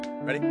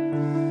Ready?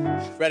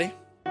 Ready?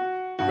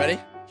 Ready?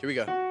 Here we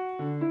go.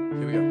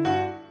 Here we go.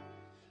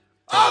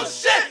 Oh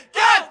shit!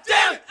 God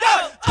damn it!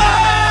 No!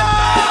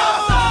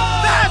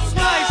 Oh! That's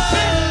my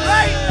shit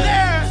right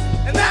there!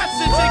 And that's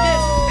the ticket!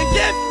 And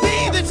give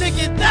me the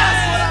ticket!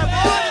 That's what I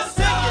want! Let's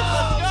go!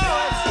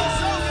 It's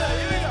so good!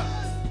 Here we go!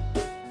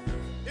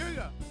 Here we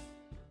go!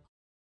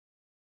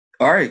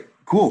 All right,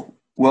 cool.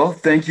 Well,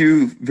 thank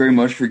you very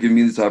much for giving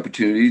me this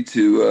opportunity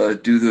to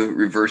do the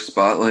reverse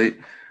spotlight.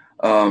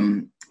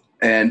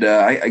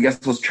 I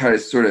guess I'll try to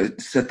sort of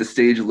set the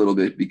stage a little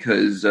bit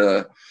because,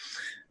 one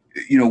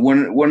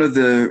of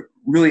the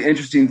really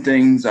interesting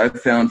things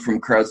I've found from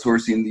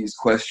crowdsourcing these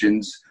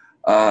questions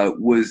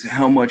was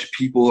how much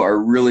people are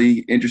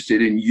really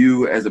interested in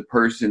you as a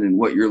person and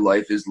what your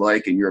life is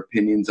like and your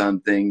opinions on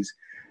things.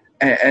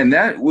 And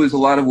that was a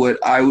lot of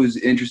what I was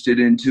interested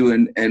into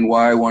and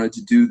why I wanted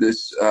to do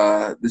this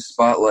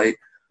spotlight.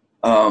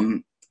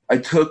 I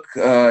took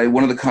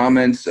one of the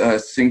comments,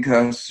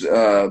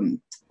 Sinkas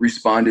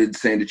responded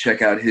saying to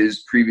check out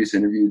his previous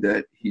interview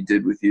that he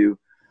did with you.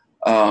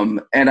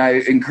 And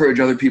I encourage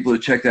other people to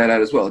check that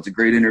out as well. It's a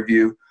great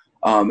interview.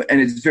 And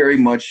it's very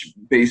much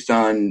based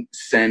on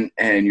Scent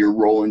and your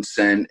role in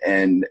Scent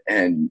and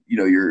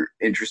your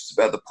interests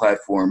about the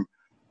platform.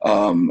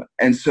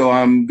 And so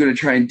I'm going to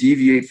try and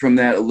deviate from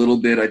that a little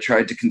bit. I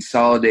tried to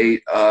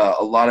consolidate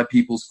a lot of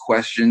people's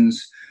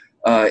questions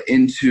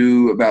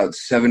into about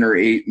 7 or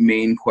 8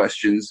 main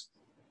questions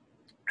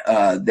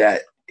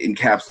that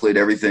encapsulate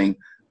everything.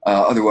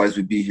 Otherwise,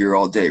 we'd be here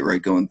all day,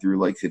 right, going through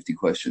like 50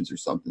 questions or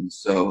something.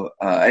 So,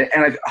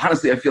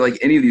 honestly, I feel like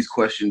any of these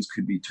questions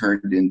could be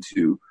turned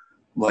into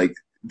like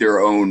their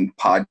own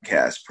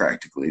podcast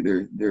practically.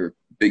 They're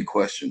big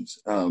questions.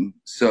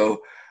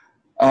 So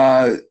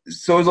as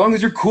long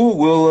as you're cool,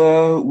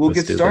 we'll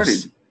get started.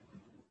 This.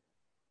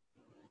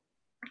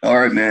 All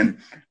right, man.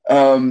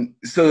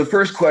 So the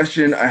first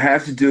question, I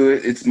have to do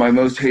it. It's my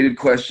most hated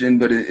question,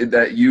 but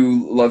that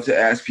you love to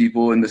ask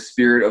people in the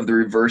spirit of the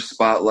reverse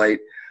spotlight.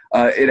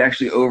 It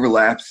actually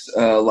overlaps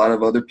a lot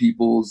of other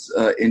people's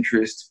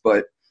interests,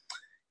 but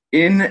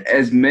in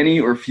as many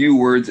or few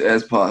words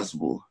as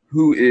possible,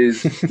 who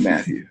is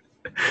Matthew?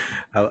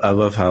 I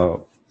love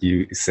how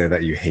you say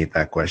that you hate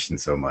that question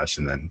so much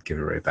and then give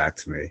it right back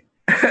to me.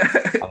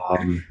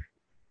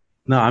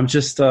 No, I'm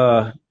just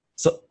so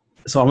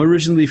I'm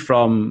originally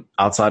from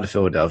outside of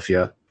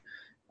Philadelphia.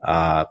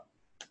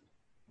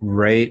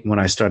 Right when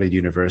I started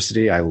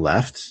university, I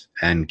left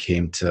and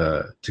came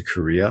to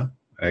Korea.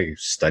 I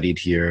studied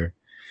here,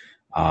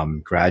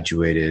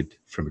 graduated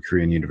from a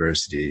Korean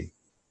university,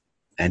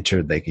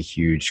 entered like a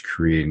huge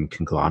Korean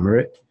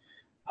conglomerate,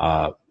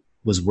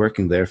 was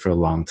working there for a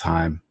long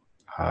time,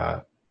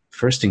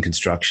 first in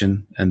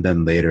construction and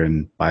then later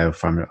in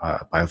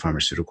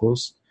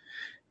biopharmaceuticals.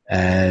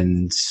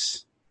 And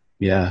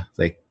yeah,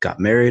 like got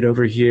married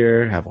over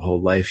here, have a whole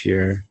life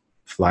here,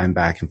 flying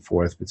back and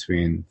forth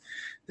between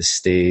the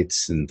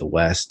States and the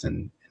West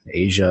and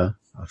Asia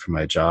for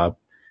my job.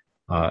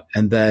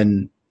 And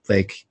then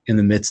like in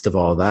the midst of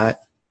all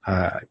that,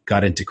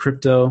 got into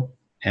crypto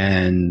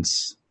and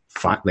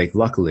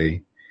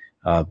luckily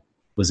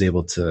was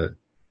able to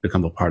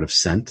become a part of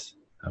Scent,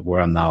 where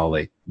I'm now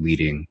like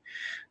leading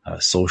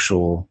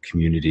social,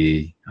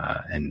 community,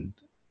 and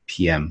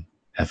PM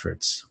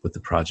efforts with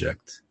the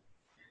project.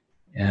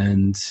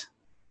 And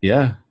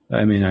yeah,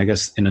 I mean, I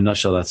guess in a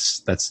nutshell,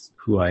 that's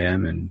who I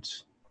am. And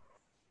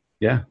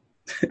yeah,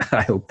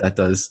 I hope that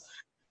does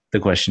the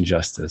question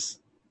justice.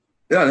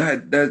 Yeah,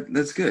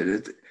 that's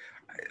good.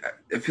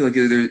 I feel like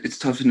it's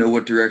tough to know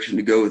what direction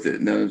to go with it.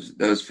 And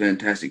that was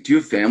fantastic. Do you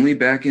have family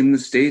back in the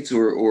States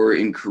or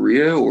in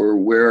Korea, or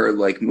where are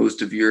like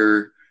most of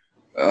your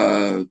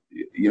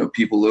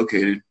people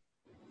located?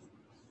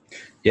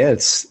 Yeah,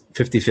 it's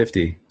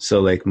 50-50. So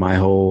like my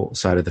whole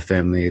side of the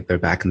family, they're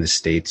back in the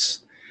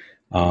States,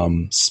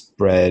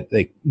 spread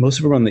like most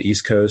of them on the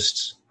East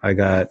Coast. I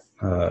got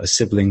a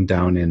sibling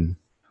down in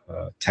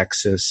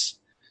Texas,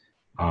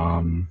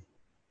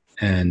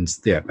 and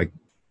yeah, like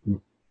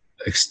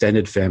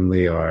extended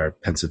family are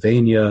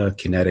Pennsylvania,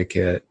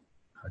 Connecticut,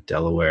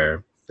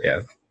 Delaware.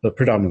 Yeah, but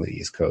predominantly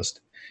East Coast.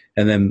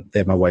 And then they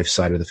have my wife's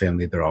side of the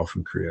family. They're all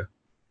from Korea.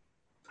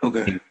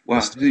 Okay.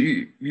 Wow. So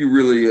you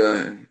really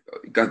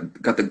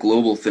got the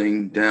global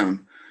thing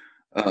down.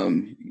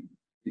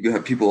 You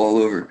got people all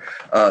over.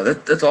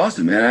 That's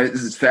awesome, man.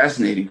 This is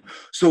fascinating.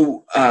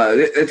 So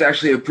it's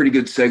actually a pretty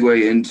good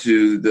segue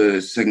into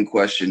the second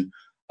question.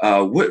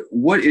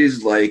 What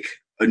is like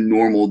a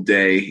normal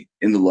day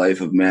in the life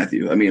of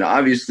Matthew? I mean,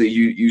 obviously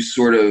you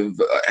sort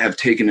of have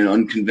taken an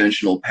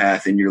unconventional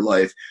path in your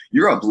life.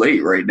 You're up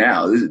late right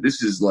now.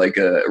 This is like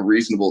a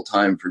reasonable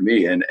time for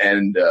me. And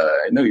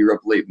I know you're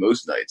up late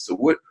most nights. So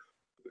what,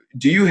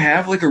 do you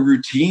have like a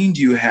routine?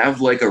 Do you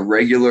have like a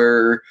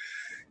regular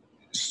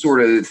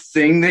sort of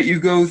thing that you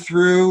go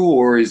through,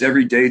 or is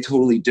every day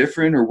totally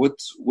different, or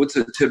what's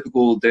a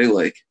typical day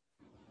like?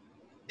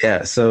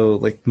 Yeah. So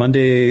like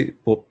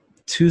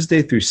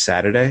Tuesday through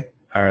Saturday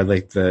are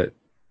like the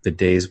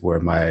days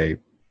where my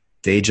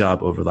day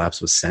job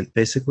overlaps with Scent,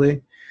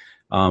 basically.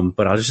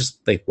 But I'll just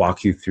like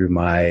walk you through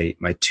my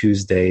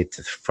Tuesday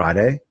to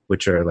Friday,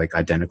 which are like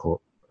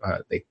identical.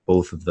 Like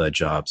both of the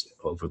jobs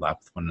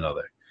overlap with one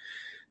another.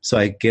 So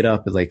I get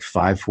up at like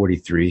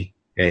 5:43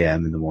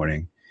 a.m. in the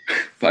morning.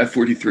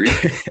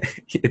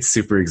 5:43. It's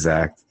super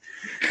exact.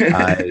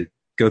 I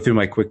go through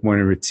my quick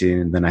morning routine,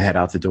 and then I head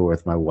out the door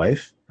with my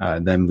wife.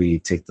 Then we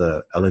take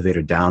the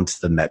elevator down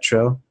to the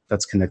metro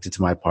that's connected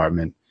to my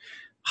apartment,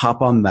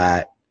 hop on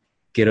that,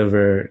 get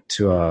over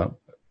to a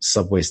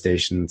subway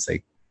station. It's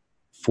like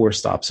 4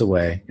 stops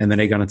away. And then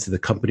I got into the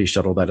company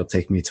shuttle that'll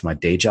take me to my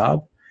day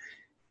job.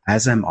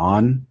 As I'm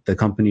on the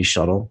company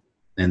shuttle,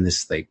 and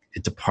this like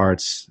it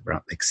departs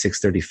around like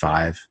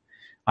 6:35,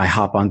 I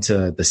hop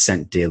onto the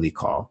Scent Daily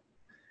call.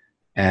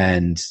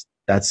 And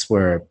that's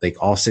where like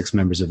all 6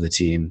 members of the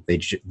team,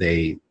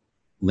 they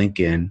link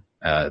in,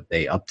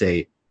 they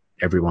update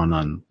everyone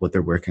on what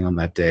they're working on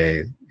that day,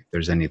 if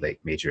there's any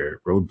like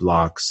major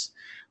roadblocks.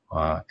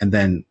 And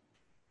then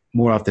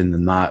more often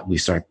than not, we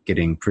start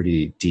getting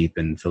pretty deep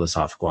and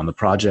philosophical on the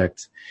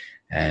project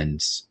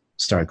and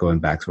start going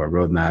back to our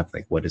roadmap,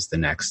 like what is the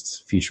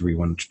next feature we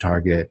want to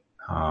target,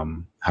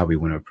 how we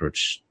want to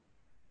approach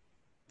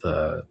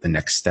the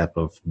next step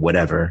of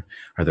whatever,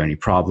 are there any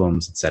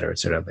problems, et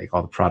cetera, like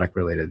all the product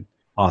related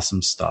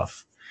awesome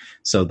stuff.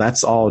 So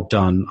that's all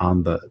done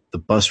on the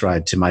bus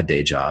ride to my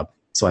day job.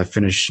 So I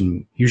finish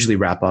and usually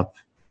wrap up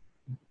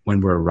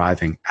when we're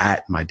arriving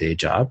at my day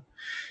job.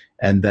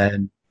 And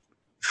then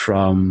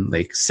from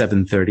like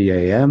 7:30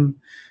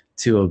 a.m.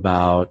 to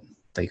about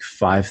like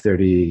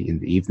 5:30 in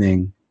the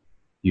evening,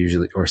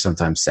 usually, or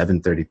sometimes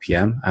 7:30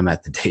 p.m., I'm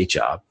at the day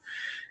job.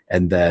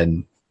 And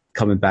then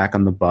coming back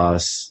on the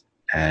bus,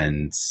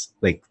 and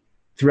like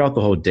throughout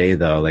the whole day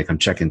though, like I'm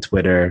checking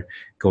Twitter,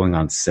 going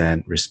on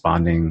Scent,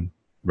 responding,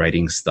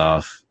 writing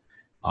stuff.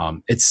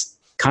 It's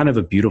kind of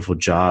a beautiful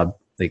job,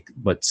 like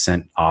what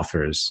Scent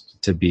offers,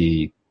 to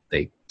be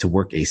like to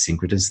work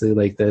asynchronously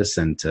like this,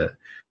 and to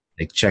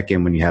like check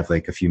in when you have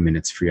like a few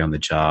minutes free on the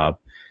job.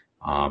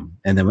 And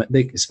then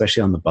like,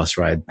 especially on the bus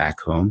ride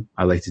back home,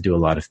 I like to do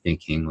a lot of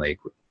thinking, like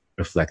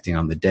reflecting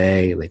on the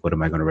day, like what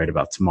am I going to write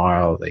about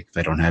tomorrow? Like if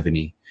I don't have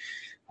any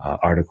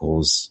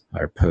articles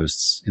or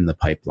posts in the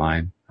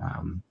pipeline,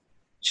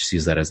 just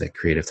use that as like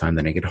creative time.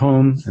 Then I get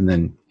home, and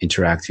then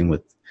interacting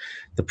with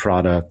the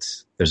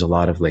product. There's a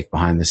lot of like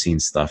behind the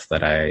scenes stuff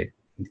that I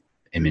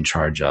am in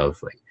charge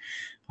of, like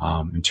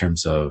in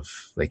terms of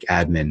like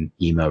admin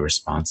email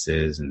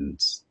responses, and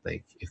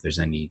like if there's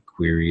any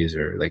queries,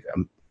 or like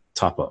on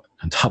top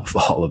of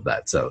all of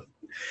that. So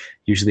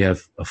usually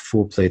have a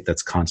full plate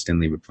that's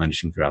constantly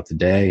replenishing throughout the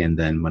day. And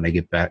then when I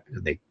get back,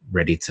 like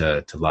ready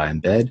to lie in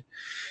bed,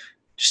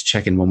 just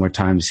check in one more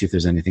time to see if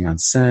there's anything on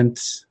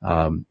Scent,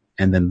 and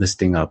then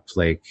listing up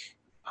like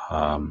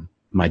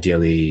my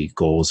daily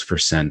goals for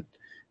Scent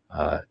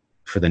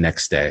for the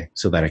next day,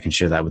 so that I can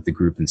share that with the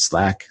group in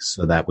Slack,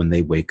 so that when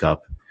they wake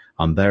up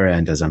on their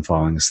end as I'm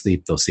falling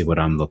asleep, they'll see what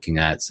I'm looking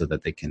at, so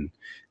that they can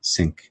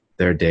sync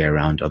their day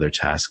around other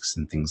tasks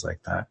and things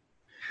like that.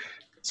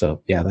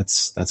 So yeah,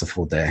 that's a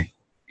full day.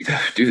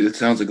 Dude, that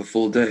sounds like a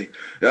full day.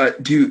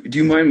 Do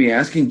you mind me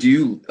asking,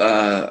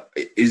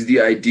 is the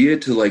idea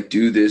to like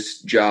do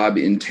this job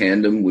in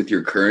tandem with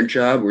your current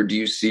job, or do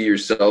you see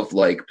yourself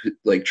like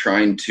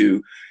trying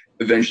to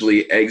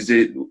eventually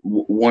exit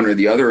one or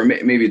the other? Or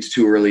maybe it's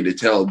too early to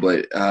tell,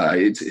 but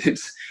it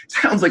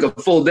sounds like a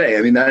full day.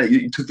 I mean,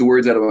 you took the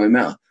words out of my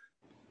mouth.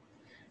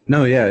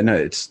 No,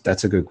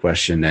 that's a good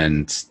question.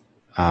 And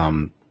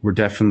we're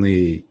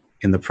definitely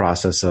in the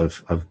process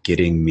of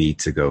getting me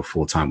to go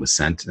full time with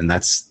Scent. And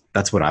that's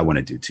what I want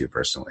to do too,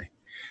 personally.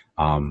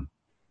 And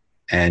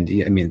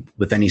I mean,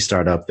 with any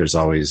startup, there's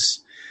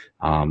always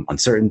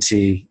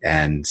uncertainty.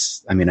 And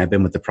I mean, I've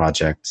been with the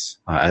project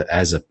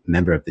as a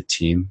member of the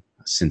team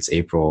since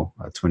April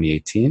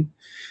 2018.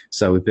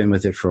 So we've been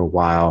with it for a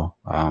while,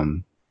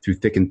 through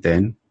thick and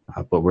thin,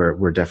 but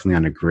we're definitely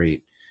on a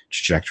great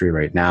trajectory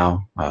right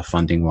now.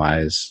 Funding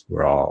wise,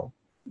 we're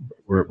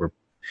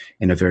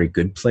in a very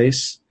good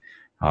place.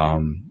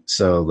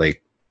 So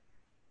like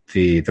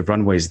the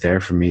runway's there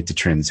for me to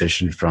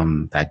transition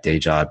from that day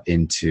job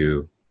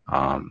into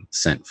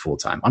Scent full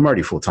time. I'm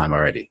already full time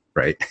already,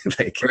 right?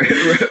 Like,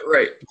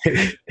 right.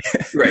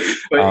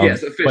 But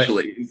yes,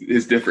 officially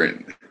is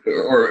different,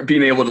 or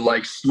being able to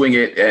like swing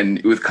it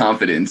and with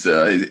confidence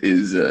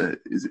is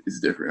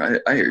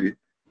different. I hear you.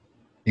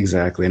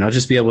 Exactly. And I'll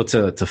just be able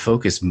to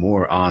focus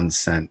more on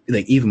Scent,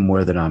 like even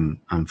more than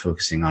I'm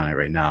focusing on it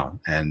right now.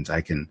 And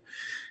I can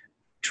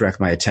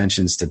direct my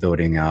attentions to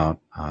building out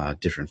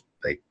different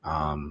like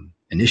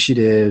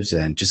initiatives,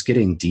 and just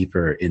getting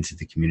deeper into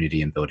the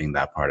community and building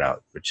that part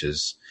out, which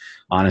is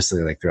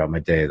honestly like throughout my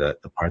day, the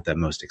part that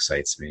most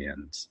excites me.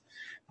 And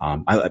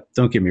I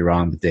don't get me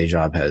wrong, the day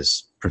job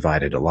has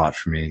provided a lot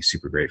for me.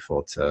 Super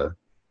grateful to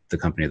the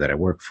company that I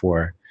work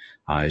for.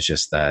 It's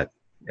just that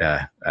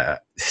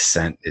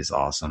Scent is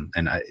awesome.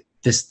 And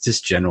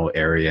this general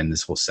area and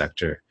this whole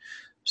sector,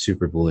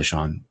 super bullish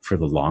on for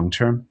the long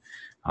term.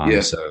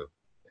 So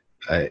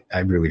I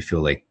really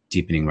feel like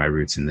deepening my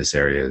roots in this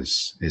area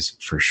is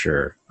for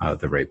sure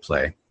the right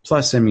play.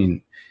 Plus, I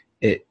mean,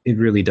 it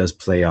really does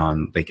play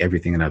on like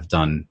everything that I've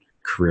done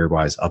career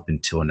wise up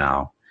until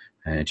now,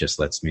 and it just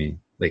lets me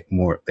like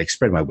more like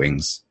spread my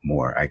wings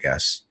more, I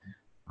guess,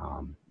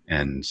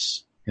 and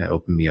yeah,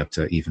 open me up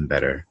to even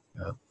better,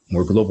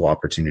 more global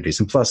opportunities.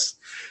 And plus,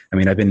 I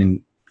mean, I've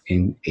been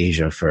in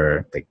Asia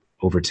for like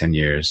over 10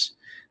 years.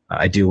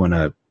 I do want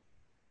to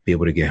be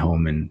able to get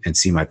home and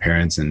see my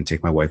parents and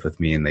take my wife with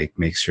me and like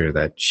make sure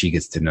that she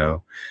gets to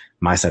know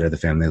my side of the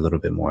family a little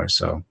bit more.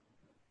 So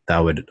that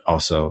would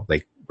also,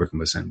 like, working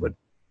with Zen would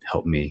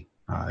help me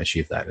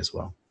achieve that as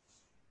well.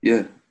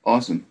 Yeah,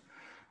 awesome.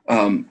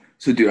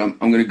 So dude, I'm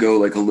gonna go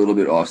like a little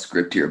bit off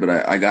script here, but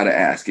I gotta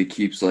ask. It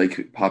keeps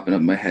like popping up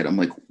in my head. I'm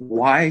like,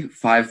 why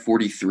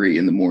 5:43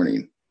 in the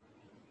morning?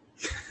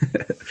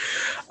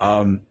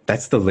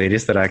 That's the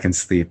latest that I can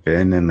sleep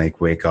in and like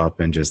wake up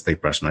and just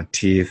like brush my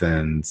teeth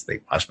and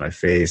like wash my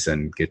face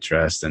and get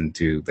dressed and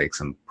do like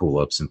some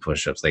pull-ups and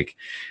push-ups. Like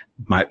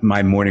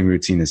my morning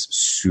routine is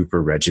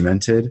super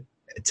regimented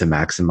to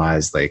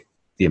maximize like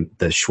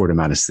the short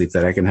amount of sleep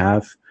that I can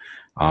have.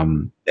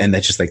 And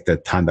that's just like the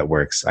time that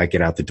works. I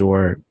get out the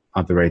door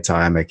at the right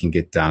time. I can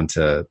get down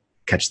to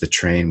catch the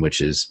train,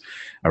 which is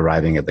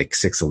arriving at like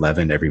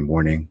 6:11 every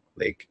morning.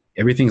 Like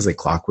everything's like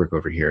clockwork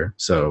over here.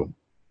 So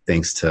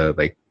thanks to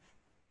like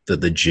the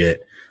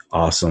legit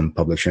awesome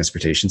public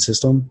transportation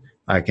system,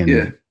 I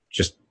can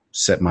just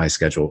set my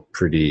schedule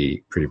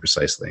pretty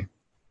precisely.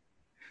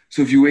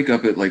 So if you wake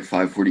up at like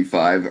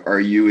 5:45, are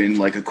you in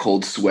like a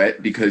cold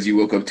sweat because you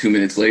woke up 2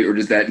 minutes late, or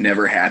does that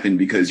never happen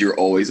because you're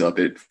always up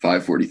at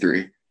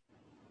 5:43?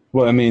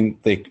 Well, I mean,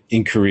 like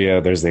in Korea,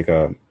 there's like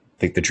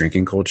the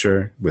drinking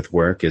culture with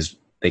work is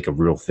like a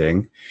real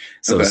thing.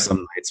 So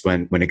some nights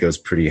when it goes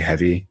pretty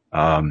heavy,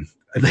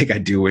 like I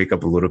do wake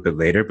up a little bit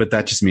later, but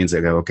that just means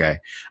like, okay,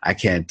 I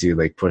can't do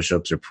like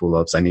push-ups or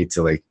pull-ups. I need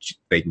to like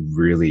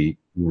really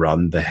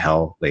run the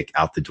hell like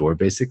out the door,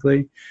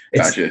 basically.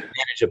 It's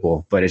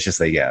manageable, but it's just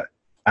like, yeah,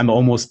 I'm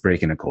almost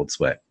breaking a cold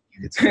sweat.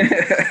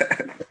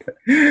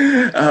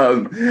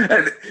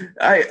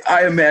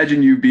 I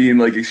imagine you being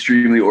like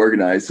extremely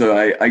organized, so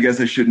I guess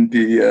I shouldn't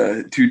be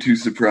too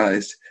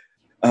surprised.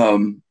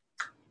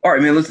 All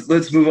right, man,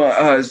 let's move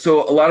on.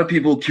 So a lot of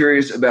people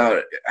curious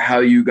about how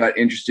you got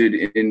interested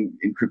in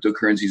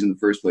cryptocurrencies in the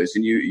first place.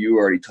 And you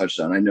already touched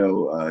on, I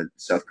know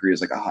South Korea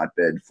is like a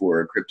hotbed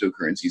for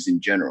cryptocurrencies in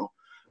general.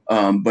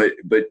 But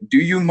do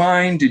you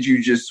mind, did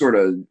you just sort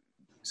of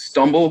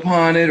stumble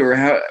upon it,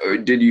 or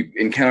did you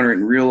encounter it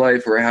in real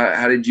life, or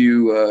how did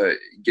you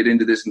get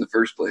into this in the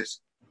first place?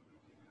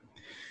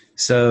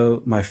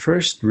 So my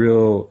first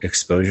real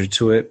exposure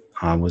to it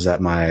was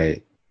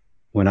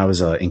when I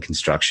was in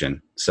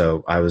construction.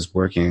 So I was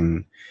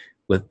working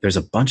there's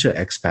a bunch of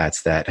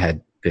expats that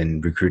had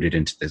been recruited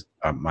into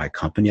my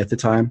company at the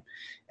time.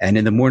 And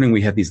in the morning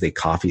we had these like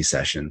coffee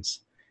sessions.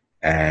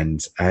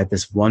 And I had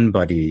this one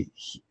buddy,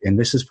 and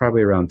this is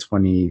probably around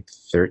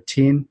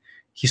 2013.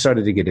 He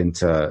started to get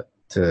into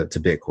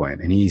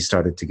Bitcoin, and he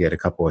started to get a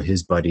couple of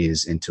his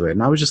buddies into it.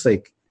 And I was just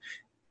like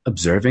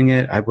observing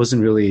it. I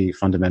wasn't really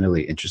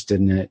fundamentally interested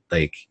in it.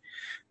 Like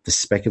the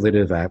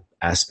speculative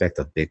aspect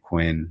of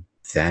Bitcoin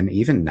then,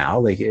 even now,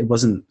 like it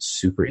wasn't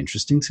super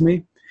interesting to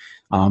me.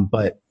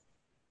 But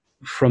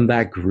from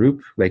that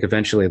group, like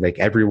eventually, like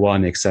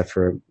everyone except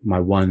for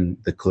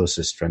the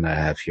closest friend I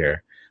have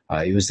here,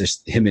 it was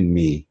just him and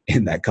me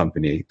in that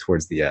company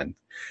towards the end.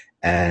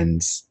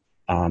 And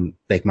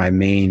like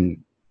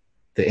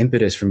the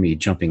impetus for me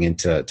jumping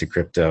into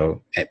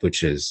crypto,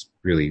 which is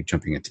really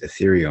jumping into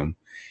Ethereum,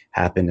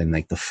 happened in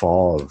like the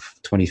fall of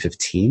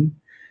 2015.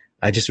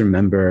 I just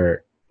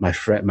remember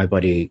my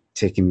buddy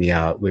taking me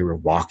out. We were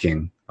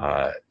walking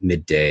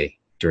midday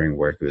during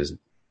work. It was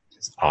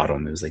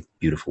autumn. It was like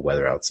beautiful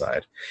weather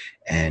outside.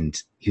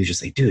 And he was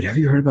just like, dude, have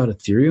you heard about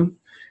Ethereum?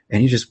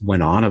 And he just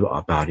went on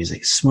about it. He's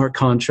like, smart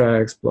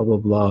contracts, blah, blah,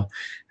 blah.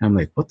 And I'm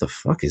like, what the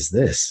fuck is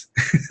this?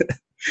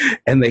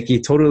 And like,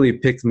 he totally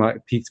piqued my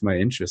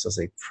interest. I was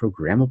like,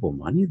 programmable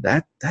money?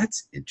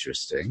 That's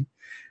interesting.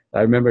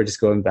 I remember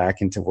just going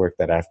back into work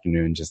that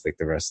afternoon, just like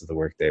the rest of the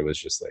workday was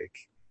just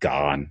like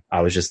gone.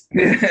 I was just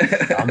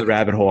on the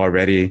rabbit hole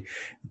already,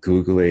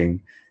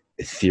 Googling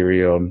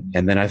Ethereum.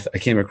 And then I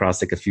came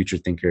across like a Future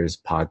Thinkers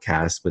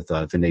podcast with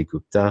Vinay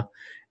Gupta.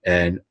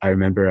 And I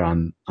remember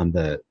on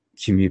the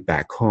commute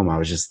back home, I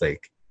was just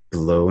like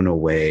blown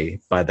away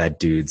by that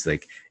dude's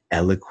like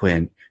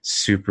eloquent,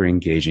 super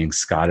engaging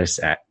Scottish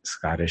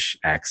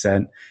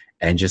accent,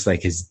 and just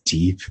like his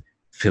deep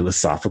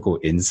philosophical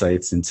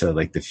insights into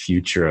like the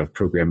future of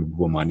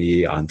programmable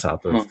money on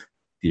top of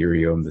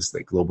Ethereum, this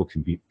like global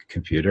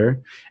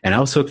computer. And I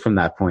was hooked from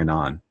that point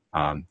on.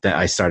 That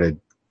I started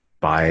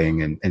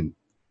buying, and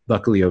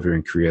luckily over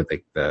in Korea,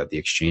 like the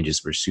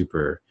exchanges were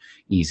super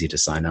easy to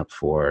sign up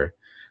for.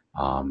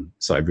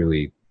 So I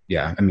really,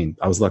 I mean,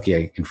 I was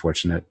lucky and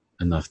fortunate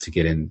enough to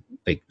get in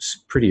like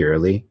pretty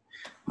early.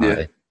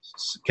 I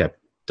kept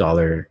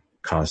dollar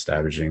cost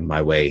averaging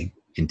my way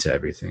into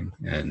everything.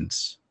 And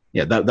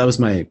that was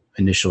my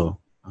initial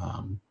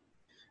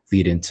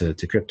lead into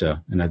crypto,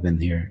 and I've been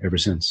here ever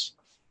since.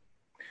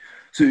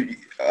 So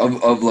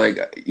of like,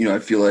 I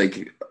feel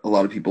like a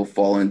lot of people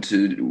fall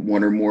into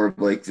one or more of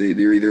like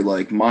they're either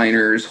like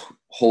miners,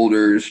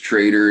 holders,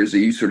 traders.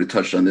 You sort of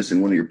touched on this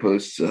in one of your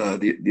posts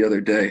the other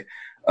day.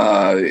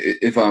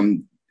 If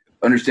I'm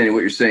understanding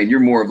what you're saying, you're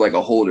more of like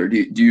a holder. Do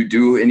you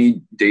do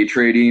any day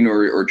trading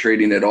or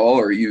trading at all,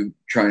 or are you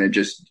trying to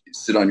just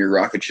sit on your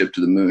rocket ship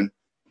to the moon?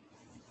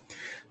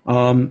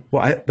 Well,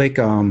 I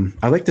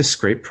like to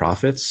scrape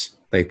profits.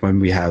 Like when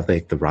we have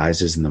like the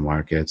rises in the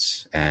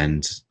markets,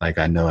 and like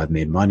I know I've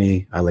made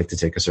money, I like to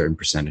take a certain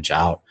percentage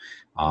out,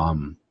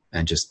 and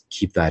just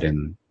keep that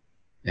in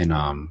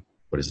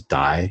what is it,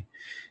 DAI,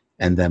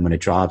 and then when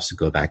it drops,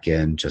 go back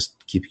in,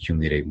 just keep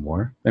accumulating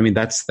more. I mean,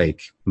 that's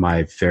like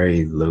my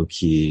very low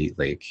key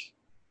like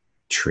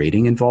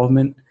trading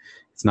involvement.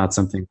 It's not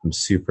something I'm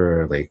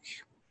super like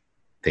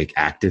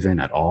active in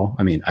at all.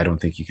 I mean, I don't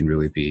think you can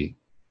really be,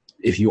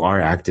 if you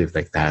are active,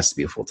 like that has to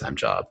be a full-time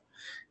job.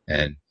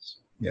 And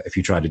yeah, if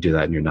you try to do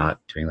that and you're not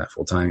doing that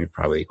full-time, you're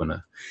probably going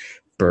to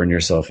burn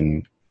yourself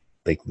and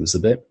like lose a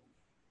bit.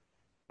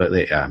 But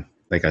yeah,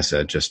 like I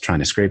said, just trying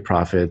to scrape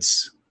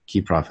profits,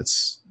 keep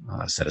profits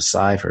set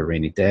aside for a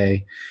rainy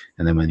day.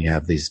 And then when you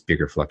have these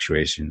bigger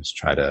fluctuations,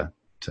 try to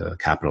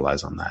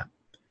capitalize on that.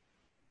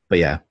 But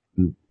yeah,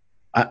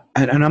 and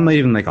I'm not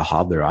even like a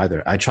hodler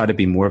either. I try to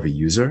be more of a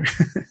user,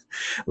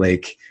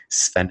 like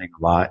spending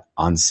a lot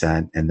on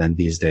Cent. And then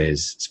these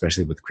days,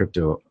 especially with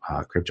crypto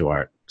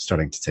art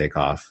starting to take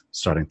off,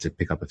 starting to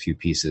pick up a few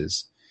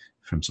pieces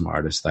from some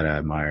artists that I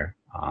admire.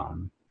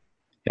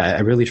 Yeah,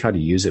 I really try to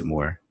use it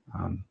more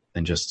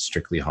than just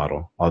strictly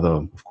hodl.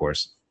 Although, of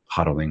course,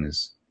 hodling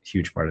is a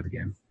huge part of the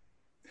game.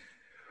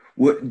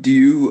 What do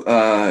you,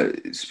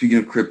 speaking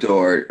of crypto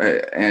art,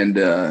 and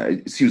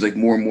it seems like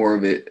more and more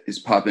of it is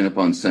popping up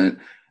on Cent,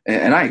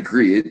 and I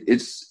agree.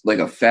 It's like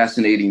a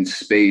fascinating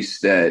space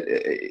that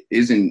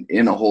isn't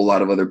in a whole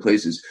lot of other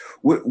places.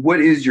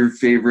 What is your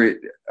favorite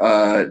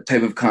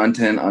type of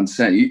content on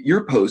Cent?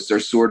 Your posts are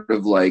sort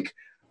of like,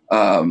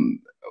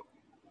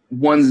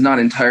 one's not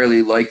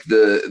entirely like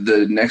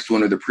the next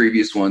one or the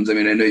previous ones. I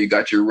mean, I know you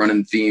got your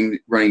running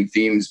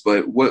themes,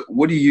 but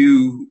what do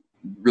you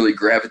really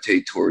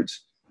gravitate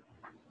towards?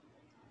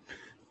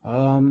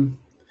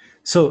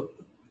 So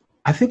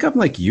I think I'm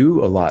like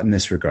you a lot in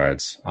this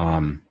regards.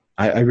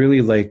 I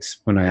really liked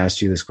when I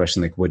asked you this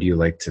question, like, what do you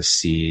like to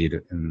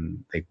seed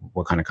and like,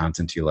 what kind of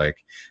content do you like?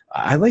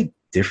 I like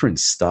different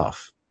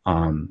stuff.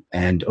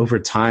 And over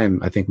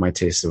time, I think my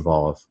tastes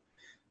evolve.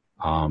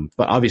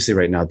 But obviously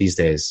right now, these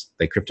days,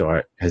 like crypto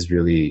art has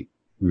really,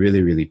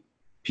 really, really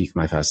piqued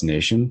my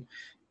fascination.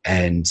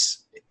 And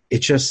it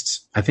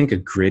just, I think a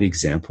great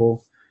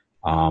example,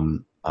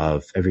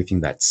 of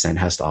everything that Cent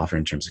has to offer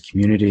in terms of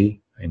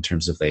community, in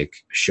terms of like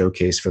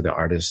showcase for the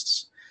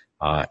artists,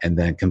 and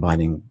then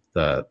combining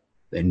the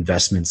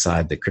investment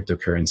side, the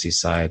cryptocurrency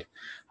side,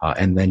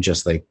 and then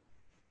just like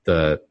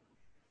the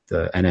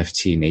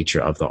NFT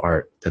nature of the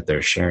art that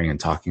they're sharing and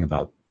talking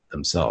about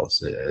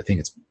themselves. I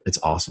think it's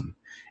awesome,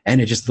 and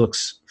it just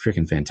looks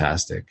freaking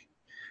fantastic.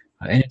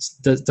 And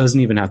it doesn't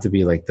even have to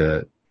be like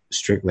the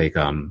strict like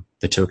the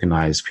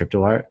tokenized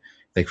crypto art.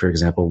 Like for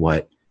example,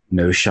 what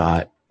No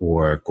Shot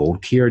or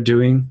Gold Key are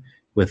doing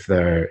with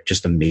their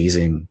just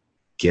amazing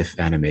GIF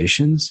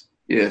animations.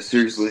 Yeah,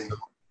 seriously.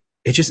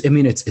 It just, I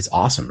mean, it's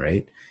awesome,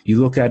 right?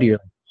 You look at it, you're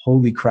like,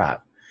 holy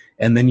crap.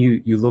 And then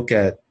you look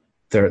at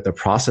the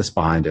process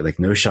behind it. Like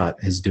No Shot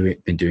has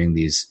been doing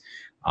these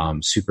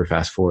super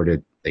fast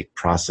forwarded like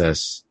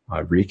process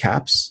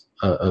recaps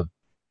of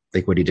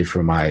like what he did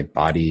for my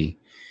body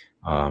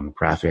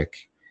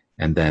graphic,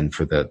 and then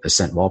for the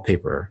Cent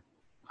wallpaper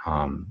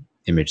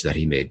image that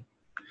he made.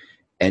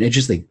 And it's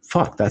just like,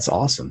 fuck, that's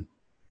awesome.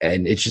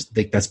 And it's just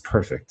like, that's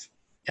perfect.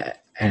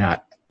 And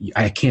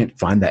I can't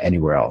find that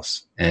anywhere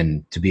else.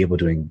 And to be able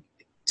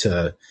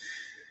to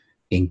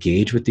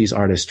engage with these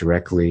artists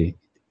directly,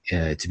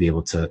 to be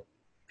able to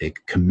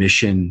like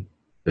commission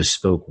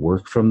bespoke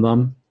work from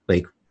them,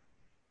 like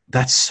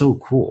that's so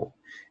cool.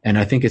 And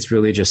I think it's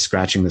really just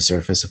scratching the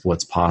surface of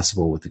what's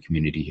possible with the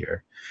community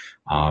here.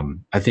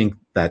 I think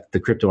that the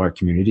crypto art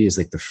community is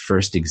like the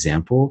first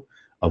example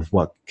of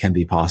what can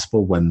be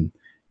possible when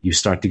you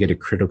start to get a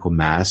critical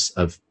mass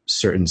of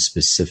certain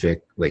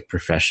specific like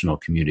professional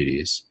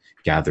communities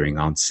gathering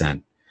on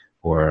Cent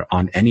or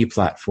on any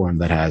platform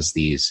that has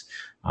these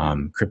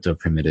crypto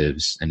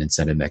primitives and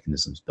incentive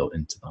mechanisms built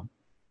into them.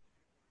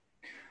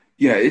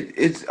 Yeah,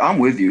 I'm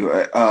with you.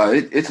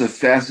 It's a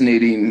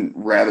fascinating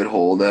rabbit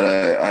hole that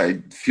I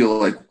feel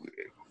like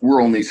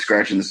we're only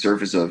scratching the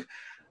surface of.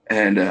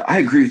 And I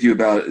agree with you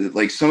about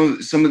like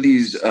some of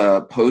these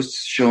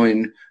posts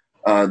showing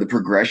the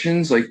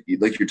progressions, like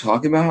you're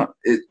talking about.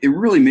 It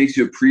really makes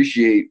you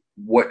appreciate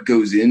what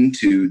goes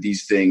into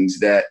these things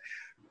that,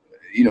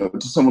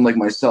 to someone like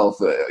myself,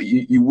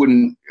 you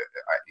wouldn't,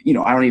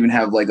 I don't even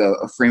have like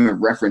a frame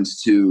of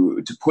reference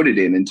to put it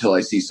in until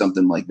I see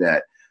something like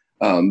that.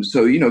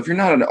 So, if you're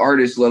not an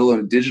artist, let alone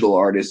a digital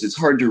artist, it's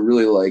hard to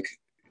really like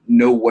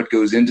know what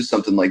goes into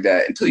something like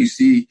that until you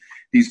see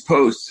these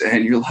posts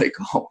and you're like,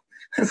 oh,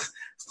 that's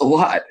a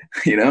lot,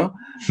 you know?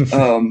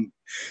 Um,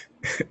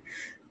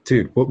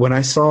 Dude, when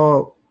I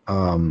saw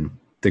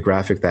the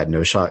graphic that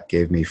No Shot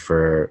gave me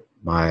for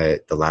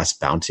the last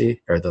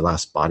bounty, or the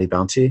last body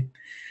bounty,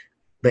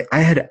 like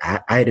I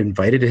had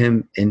invited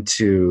him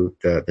into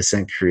the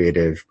Scent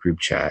Creative group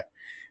chat,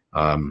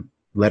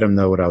 let him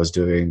know what I was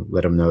doing,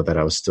 let him know that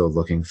I was still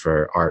looking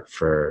for art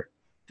for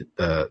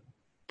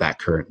that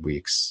current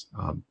week's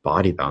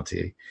body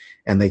bounty,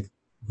 and like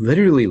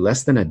literally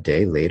less than a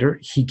day later,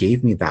 he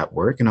gave me that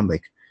work, and I'm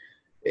like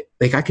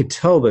I could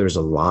tell there's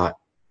a lot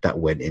that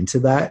went into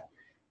that.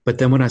 But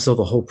then when I saw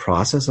the whole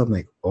process, I'm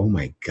like, oh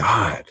my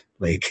God,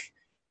 like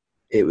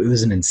it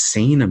was an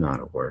insane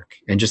amount of work.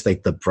 And just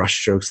like the brush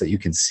strokes that you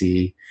can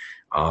see,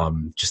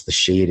 just the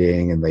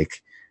shading, and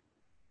like,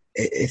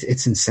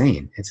 it's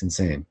insane. It's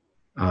insane.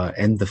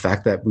 And the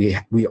fact that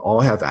we all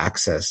have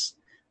access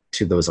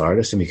to those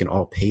artists and we can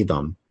all pay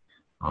them.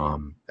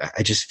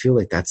 I just feel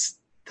like that's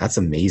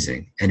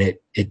amazing. And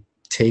it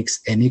takes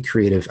any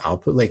creative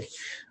output. Like,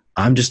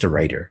 I'm just a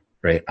writer,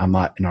 right? I'm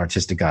not an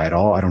artistic guy at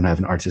all. I don't have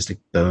an artistic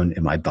bone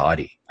in my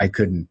body. I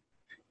couldn't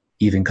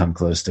even come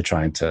close to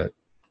trying to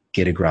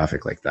get a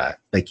graphic like that.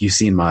 Like, you've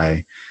seen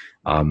my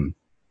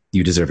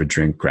You Deserve a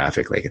Drink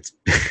graphic. Like, it's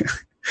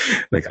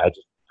like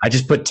I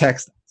just put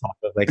text on top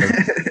of like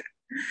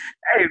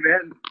hey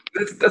man,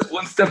 that's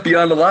one step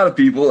beyond a lot of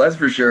people, that's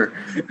for sure.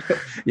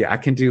 Yeah, I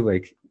can do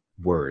like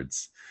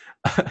words.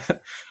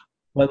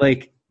 But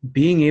like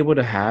being able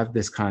to have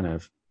this kind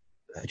of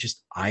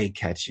just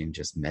eye-catching,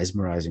 just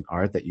mesmerizing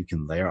art that you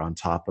can layer on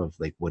top of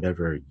like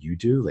whatever you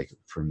do. Like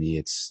for me,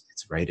 it's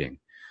writing.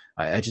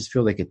 I just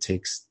feel like it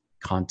takes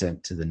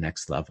content to the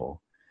next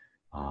level,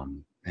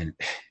 and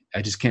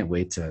I just can't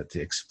wait to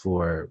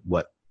explore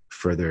what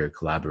further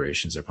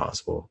collaborations are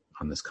possible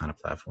on this kind of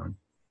platform.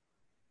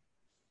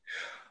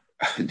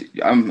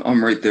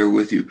 I'm right there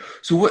with you.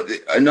 So what,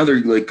 another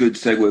like good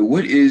segue,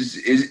 what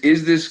is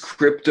this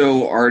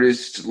crypto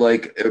artist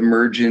like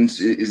emergence?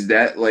 Is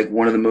that like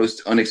one of the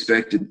most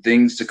unexpected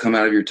things to come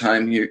out of your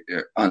time here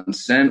on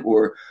Scent?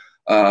 Or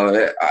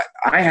I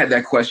had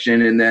that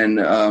question, and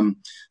then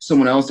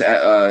someone else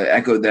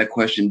echoed that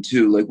question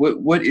too. Like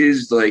what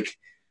is like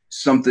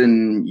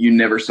something you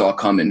never saw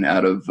coming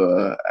out of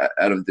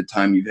the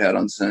time you've had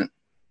on Scent?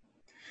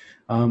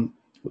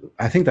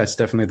 I think that's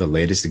definitely the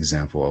latest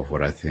example of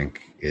what I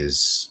think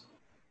is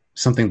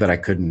something that I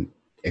couldn't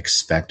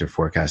expect or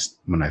forecast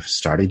when I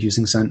started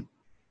using Scent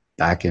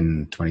back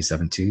in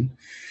 2017.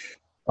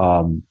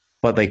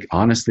 But like,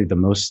 honestly, the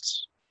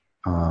most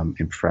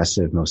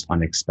impressive, most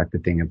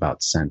unexpected thing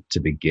about Scent to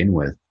begin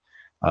with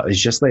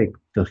is just like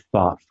the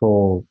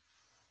thoughtful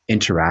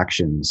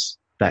interactions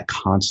that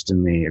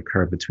constantly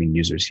occur between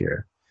users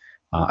here.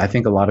 I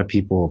think a lot of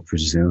people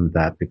presume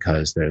that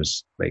because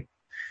there's like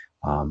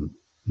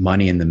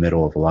money in the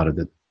middle of a lot of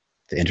the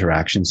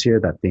interactions here,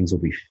 that things will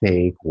be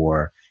fake,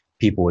 or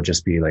people would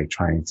just be like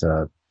trying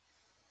to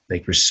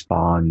like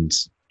respond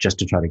just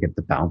to try to get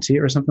the bounty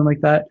or something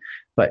like that.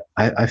 But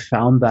I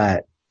found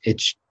that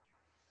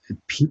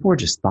people are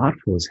just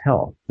thoughtful as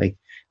hell. Like,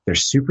 they're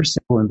super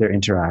simple in their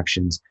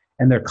interactions,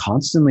 and they're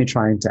constantly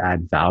trying to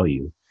add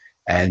value.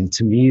 And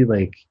to me,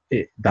 like,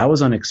 that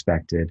was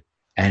unexpected.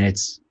 And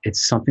it's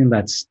something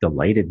that's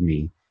delighted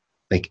me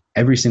like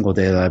every single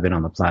day that I've been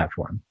on the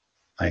platform.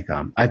 Like,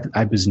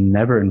 I was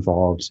never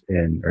involved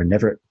in, or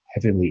never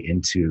heavily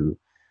into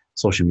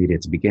social media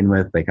to begin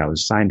with. Like, I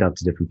was signed up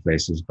to different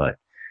places, but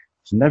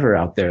I was never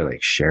out there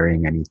like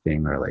sharing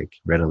anything or like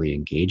readily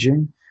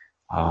engaging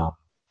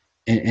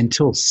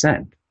until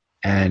Scent.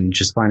 And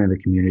just finding the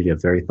community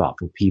of very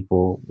thoughtful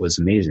people was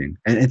amazing.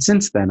 And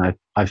since then,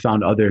 I've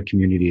found other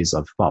communities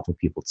of thoughtful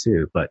people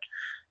too, but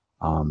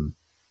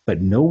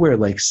nowhere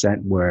like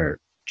Scent, where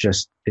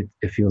just it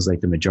feels like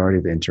the majority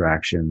of the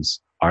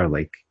interactions are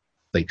like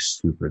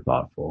super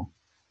thoughtful.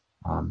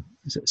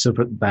 So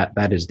for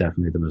that is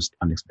definitely the most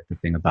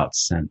unexpected thing about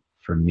Scent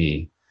for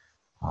me.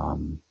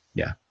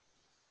 Yeah.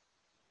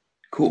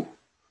 Cool.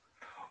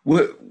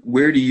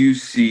 Where do you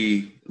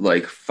see,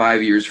 like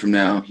 5 years from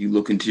now, you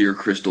look into your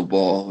crystal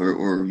ball,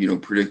 or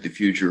predict the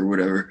future or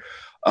whatever?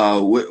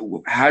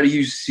 How do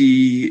you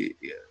see,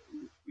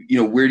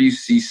 where do you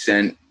see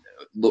Scent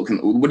looking?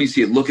 What do you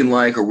see it looking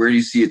like, or where do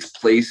you see its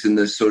place in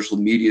the social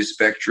media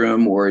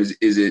spectrum, or is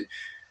it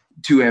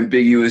too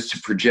ambiguous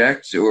to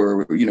project,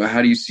 or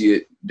how do you see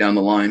it down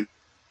the line?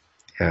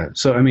 Yeah.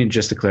 So I mean,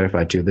 just to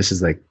clarify too, this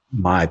is like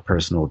my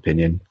personal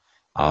opinion.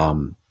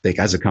 Like,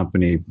 as a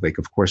company, like,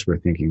 of course we're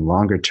thinking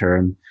longer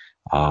term,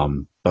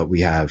 but we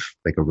have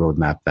like a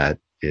roadmap that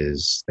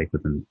is like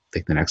within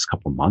like the next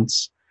couple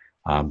months.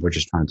 We're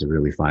just trying to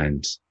really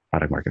find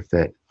product market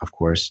fit, of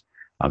course.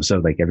 So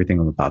like everything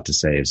I'm about to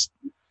say is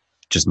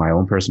just my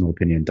own personal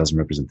opinion, doesn't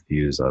represent the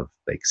views of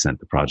like Scent,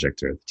 the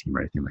project, or the team,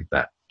 or anything like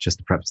that. Just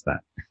to preface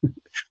that.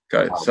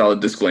 Got it. Solid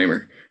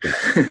disclaimer.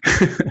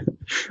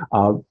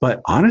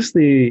 But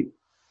honestly,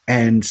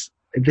 and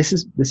this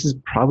is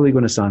probably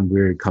going to sound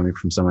weird coming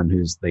from someone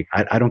who's like,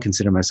 I don't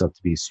consider myself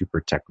to be super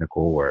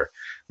technical or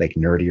like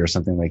nerdy or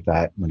something like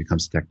that when it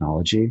comes to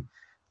technology.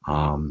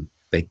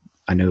 Like,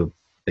 I know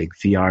like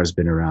VR has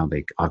been around,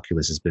 like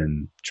Oculus has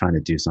been trying to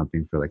do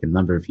something for like a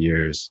number of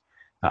years.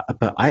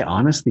 But I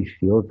honestly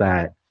feel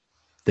that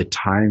the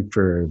time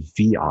for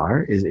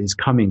VR is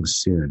coming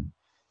soon.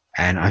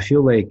 And I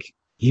feel like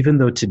even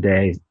though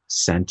today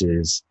Scent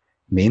is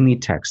mainly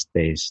text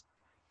based,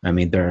 I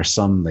mean, there are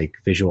some like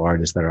visual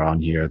artists that are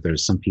on here.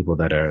 There's some people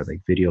that are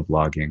like video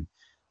blogging.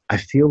 I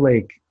feel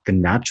like the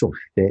natural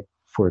fit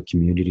for a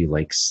community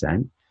like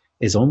Scent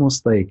is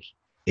almost like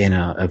in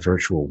a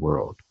virtual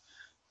world.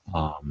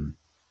 Um,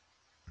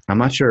 I'm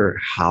not sure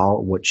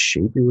what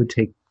shape it would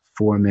take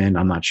form in.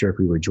 I'm not sure if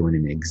we would join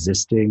an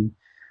existing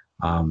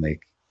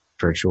like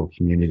virtual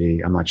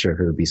community. I'm not sure if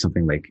it would be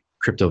something like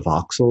crypto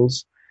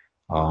voxels,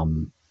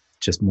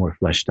 just more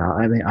fleshed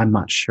out. I mean, I'm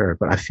not sure,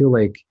 but I feel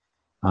like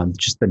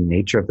just the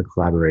nature of the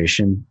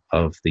collaboration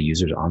of the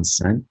users on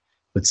Scent,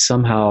 but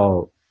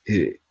somehow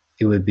it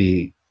would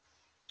be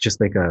just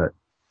like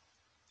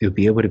it would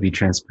be able to be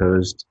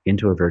transposed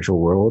into a virtual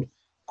world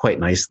quite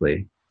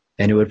nicely.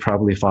 And it would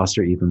probably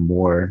foster even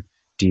more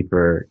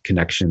deeper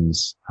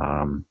connections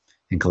and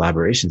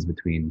collaborations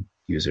between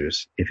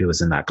users if it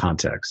was in that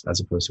context, as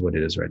opposed to what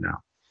it is right now.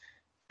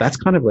 That's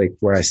kind of like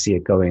where I see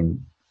it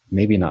going,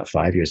 maybe not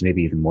 5 years,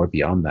 maybe even more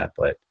beyond that.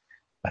 But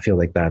I feel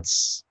like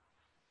that's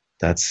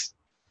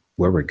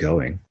where we're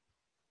going.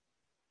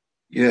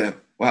 Yeah.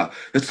 Wow.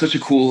 That's such a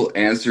cool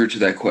answer to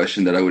that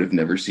question that I would have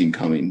never seen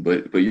coming.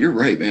 But you're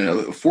right, man.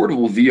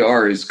 Affordable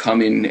VR is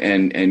coming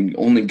and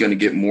only going to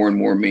get more and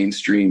more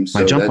mainstream. So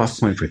My jump off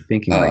point for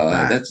thinking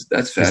like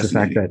that's fascinating. Is the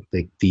fact that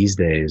like these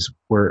days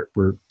we're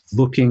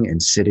looking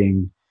and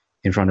sitting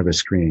in front of a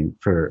screen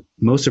for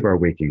most of our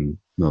waking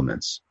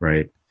moments,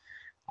 right?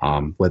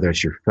 Whether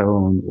it's your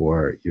phone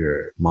or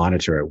your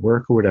monitor at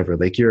work or whatever,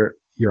 like you're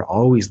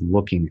always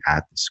looking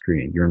at the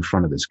screen. You're in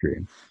front of the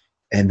screen.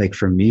 And like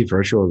for me,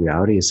 virtual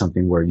reality is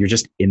something where you're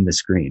just in the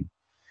screen.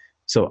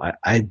 So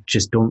I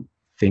just don't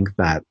think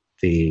that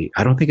I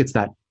don't think it's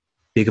that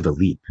big of a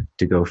leap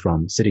to go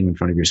from sitting in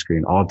front of your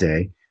screen all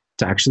day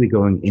to actually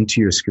going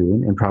into your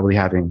screen and probably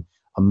having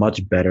a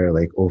much better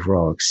like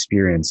overall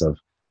experience of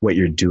what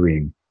you're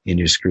doing in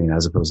your screen,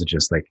 as opposed to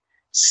just like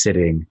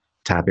sitting,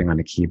 tapping on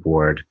a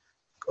keyboard,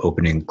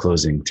 opening,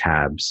 closing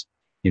tabs.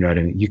 You know what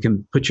I mean? You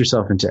can put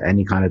yourself into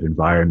any kind of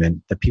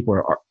environment that people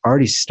are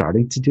already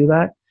starting to do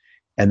that.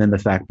 And then the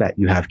fact that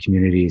you have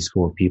communities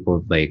full of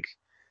people like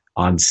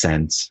on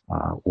Scent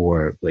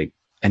or like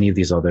any of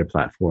these other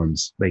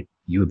platforms, like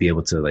you would be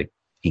able to like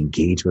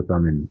engage with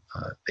them in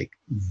like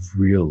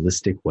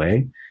realistic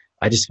way.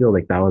 I just feel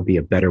like that would be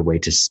a better way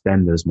to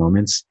spend those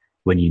moments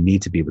when you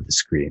need to be with the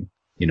screen.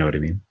 You know what I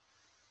mean?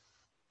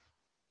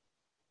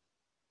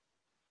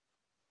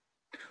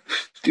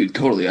 Dude,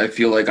 totally. I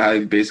feel like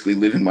I basically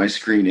live in my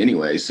screen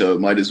anyway, so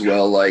might as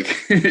well like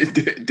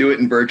do it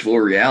in virtual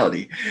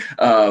reality.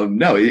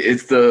 No,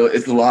 it's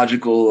the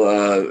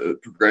logical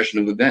progression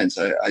of events.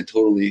 I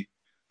totally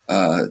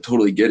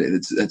get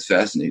it. That's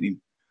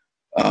fascinating.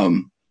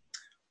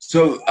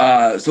 So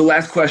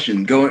last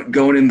question,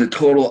 going in the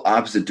total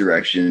opposite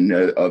direction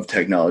of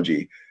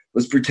technology.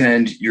 Let's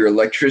pretend your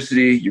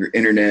electricity, your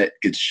internet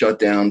gets shut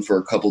down for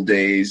a couple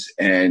days,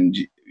 and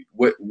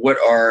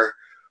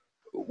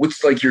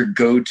what's like your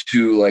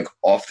go-to like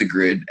off the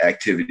grid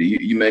activity?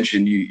 You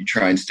mentioned you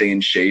try and stay in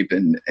shape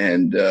and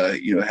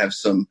have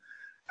some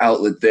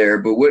outlet there,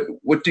 but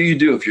what do you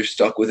do if you're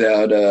stuck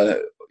without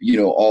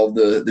all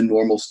the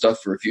normal stuff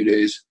for a few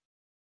days?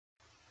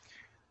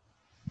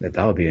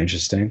 That would be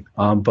interesting.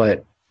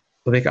 But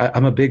like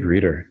I'm a big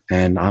reader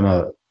and I'm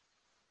a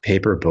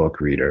paper book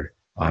reader.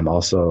 I'm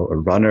also a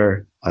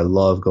runner. I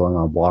love going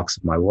on walks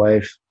with my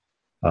wife.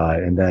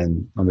 And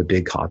then I'm a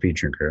big coffee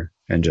drinker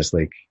and just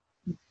like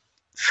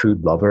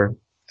food lover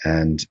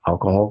and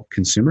alcohol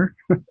consumer.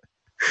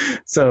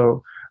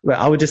 So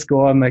I would just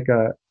go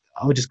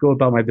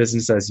about my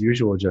business as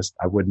usual. Just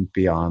I wouldn't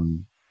be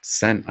on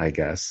Scent, I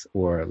guess,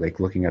 or like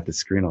looking at the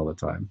screen all the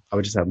time. I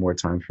would just have more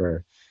time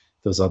for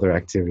those other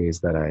activities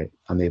that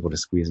I'm able to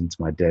squeeze into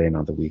my day and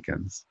on the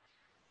weekends.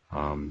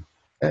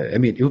 I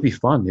mean, it would be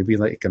fun. It'd be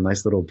like a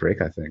nice little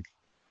break, I think.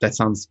 That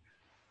sounds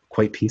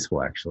quite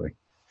peaceful, actually.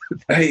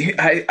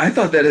 I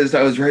thought that as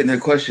I was writing that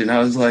question, I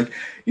was like,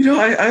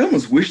 I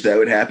almost wish that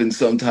would happen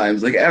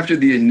sometimes. Like after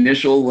the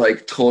initial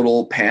like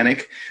total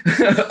panic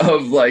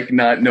of like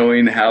not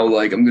knowing how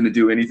like I'm going to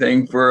do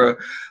anything for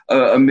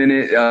a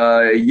minute.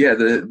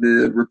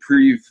 The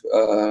reprieve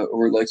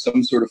or like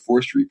some sort of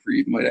forced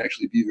reprieve might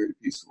actually be very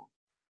peaceful.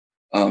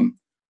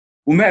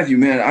 Well, Matthew,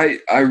 man,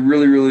 I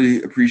really,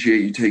 really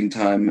appreciate you taking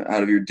time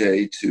out of your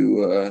day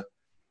to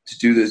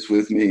do this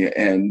with me.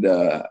 And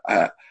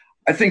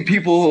I think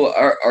people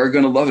are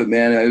going to love it,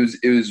 man.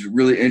 It was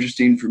really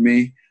interesting for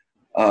me.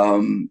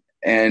 Man,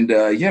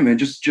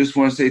 just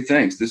want to say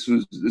thanks. This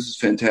is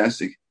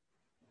fantastic.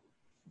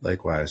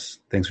 Likewise.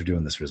 Thanks for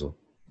doing this, Rizzle.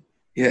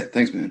 Yeah,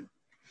 thanks, man.